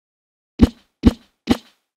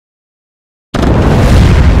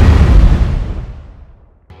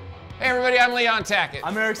everybody, I'm Leon Tackett.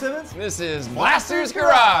 I'm Eric Simmons. This is Blaster's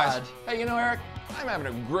Garage. Hey, you know, Eric, I'm having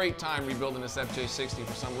a great time rebuilding this FJ60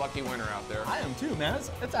 for some lucky winner out there. I am too, man.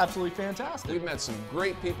 It's absolutely fantastic. We've met some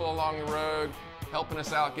great people along the road, helping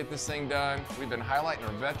us out get this thing done. We've been highlighting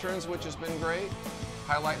our veterans, which has been great.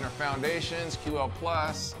 Highlighting our foundations, QL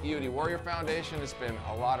Plus, EOD Warrior Foundation. It's been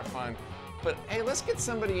a lot of fun. But hey, let's get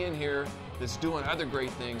somebody in here that's doing other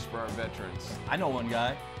great things for our veterans. I know one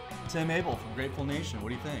guy, Tim Abell from Grateful Nation. What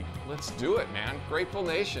do you think? Let's do it, man. Grateful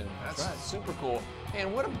Nation. That's right. Super cool.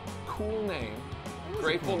 And what a cool name.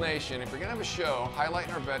 Grateful Nation. If you're gonna have a show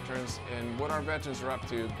highlighting our veterans and what our veterans are up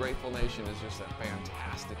to, Grateful Nation is just a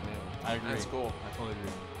fantastic name. I agree. That's cool. I totally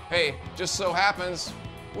agree. Hey, just so happens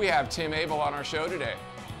we have Tim Abell on our show today.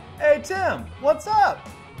 Hey Tim, what's up?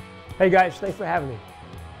 Hey guys, thanks for having me.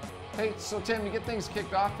 Hey, so Tim, to get things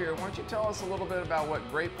kicked off here, why don't you tell us a little bit about what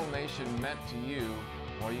Grateful Nation meant to you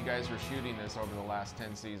while you guys were shooting this over the last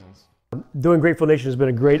 10 seasons? Doing Grateful Nation has been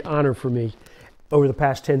a great honor for me over the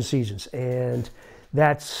past 10 seasons, and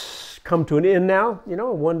that's come to an end now. You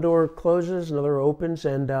know, one door closes, another opens,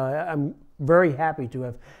 and I'm very happy to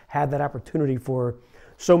have had that opportunity for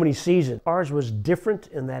so many seasons. Ours was different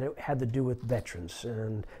in that it had to do with veterans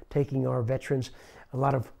and taking our veterans, a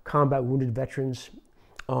lot of combat wounded veterans,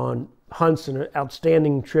 on hunts and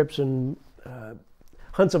outstanding trips and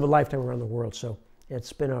hunts of a lifetime around the world. So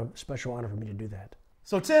it's been a special honor for me to do that.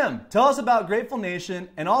 So Tim, tell us about Grateful Nation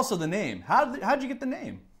and also the name. How'd you get the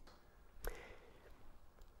name?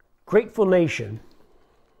 Grateful Nation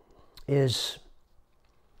is,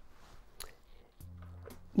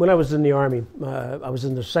 when I was in the Army, I was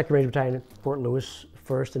in the 2nd Ranger Battalion at Fort Lewis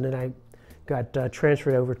first, and then I got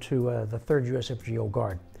transferred over to the 3rd U.S. Infantry Old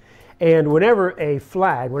Guard. And whenever a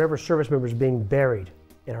service member is being buried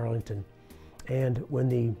in Arlington, and when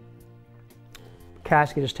the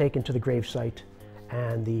casket is taken to the gravesite,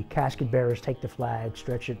 and the casket bearers take the flag,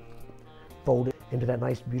 stretch it, fold it into that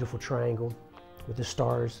nice, beautiful triangle with the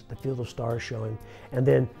stars, the field of stars showing, and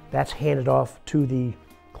then that's handed off to the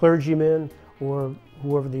clergyman or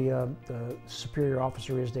whoever the superior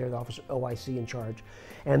officer is there, the officer OIC in charge,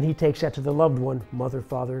 and he takes that to the loved one, mother,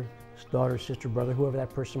 father, daughter, sister, brother, whoever that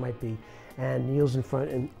person might be, and kneels in front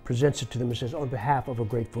and presents it to them and says, on behalf of a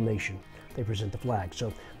grateful nation, they present the flag.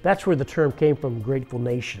 So that's where the term came from, Grateful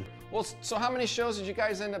Nation. Well, so how many shows did you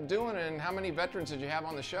guys end up doing, and how many veterans did you have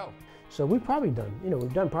on the show? So we've probably done,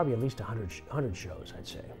 we've done probably at least 100 shows, I'd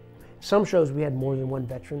say. Some shows we had more than one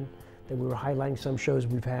veteran that we were highlighting. Some shows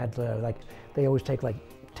we've had, like, they always take like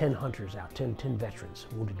 10 hunters out, 10 veterans,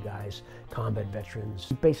 wounded guys, combat veterans.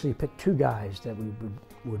 We basically picked 2 guys that we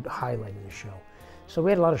would highlight in the show. So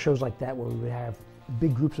we had a lot of shows like that where we would have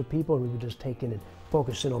big groups of people and we would just take in and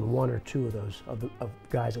focus in on 1 or 2 of those, of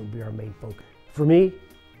guys that would be our main focus. For me,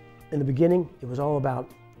 in the beginning, it was all about,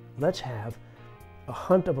 let's have a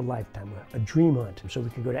hunt of a lifetime, a dream hunt. So we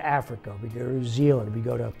could go to Africa, we go to New Zealand, we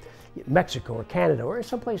go to Mexico or Canada or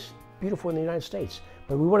someplace beautiful in the United States.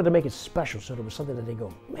 But we wanted to make it special so there was something that they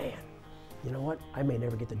go, man, you know what? I may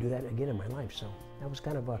never get to do that again in my life. So that was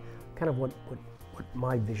kind of what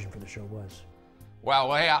my vision for the show was. Wow,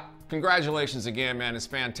 well, hey, congratulations again, man. It's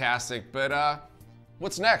fantastic. But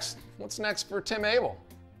what's next? What's next for Tim Abell?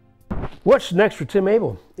 What's next for Tim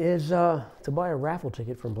Abell is to buy a raffle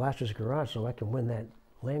ticket from Blaster's Garage so I can win that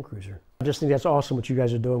Land Cruiser. I just think that's awesome what you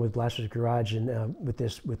guys are doing with Blaster's Garage and with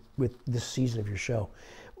this season of your show.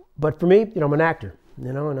 But for me, I'm an actor,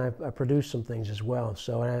 and I produce some things as well.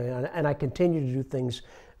 So and I continue to do things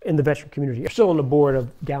in the veteran community. I'm still on the board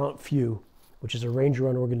of Gallant Few, which is a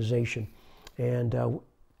ranger-run organization. And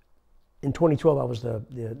in 2012, I was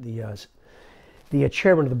the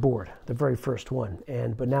chairman of the board, the very first one.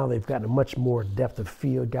 But now they've gotten a much more depth of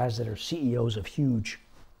field, guys that are CEOs of huge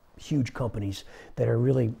companies that are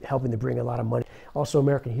really helping to bring a lot of money. Also,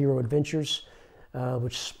 American Hero Adventures,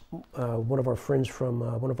 which one of our friends from,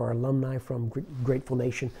 one of our alumni from Grateful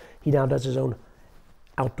Nation, he now does his own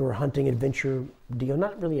outdoor hunting adventure deal.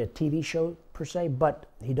 Not really a TV show per se, but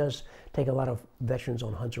he does take a lot of veterans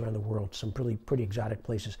on hunts around the world, some pretty exotic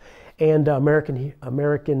places. And American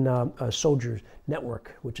Soldiers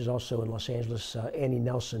Network, which is also in Los Angeles, Annie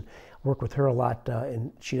Nelson, work with her a lot,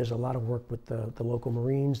 and she does a lot of work with the local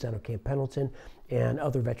Marines down at Camp Pendleton and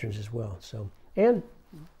other veterans as well. So, and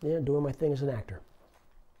yeah, doing my thing as an actor.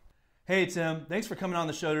 Hey Tim, thanks for coming on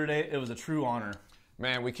the show today. It was a true honor.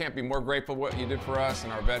 Man, we can't be more grateful for what you did for us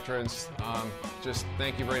and our veterans. Just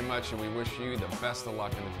thank you very much, and we wish you the best of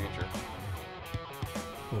luck in the future.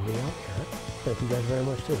 Well, thank you guys very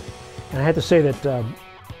much too. And I have to say that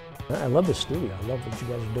I love this studio. I love what you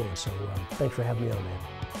guys are doing. So thanks for having me on, man.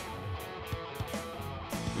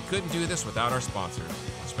 We couldn't do this without our sponsors.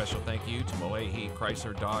 special thank you to Moehe,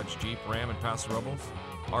 Chrysler, Dodge, Jeep, Ram, and Paso Robles,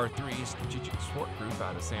 R3 Strategic Support Group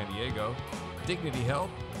out of San Diego, Dignity Health,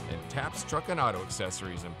 and Taps Truck and Auto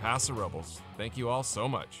Accessories in Paso Robles. Thank you all so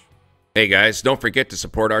much. Hey guys, don't forget to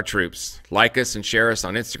support our troops. Like us and share us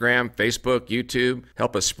on Instagram, Facebook, YouTube.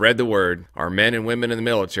 Help us spread the word. Our men and women in the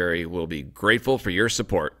military will be grateful for your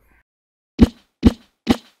support.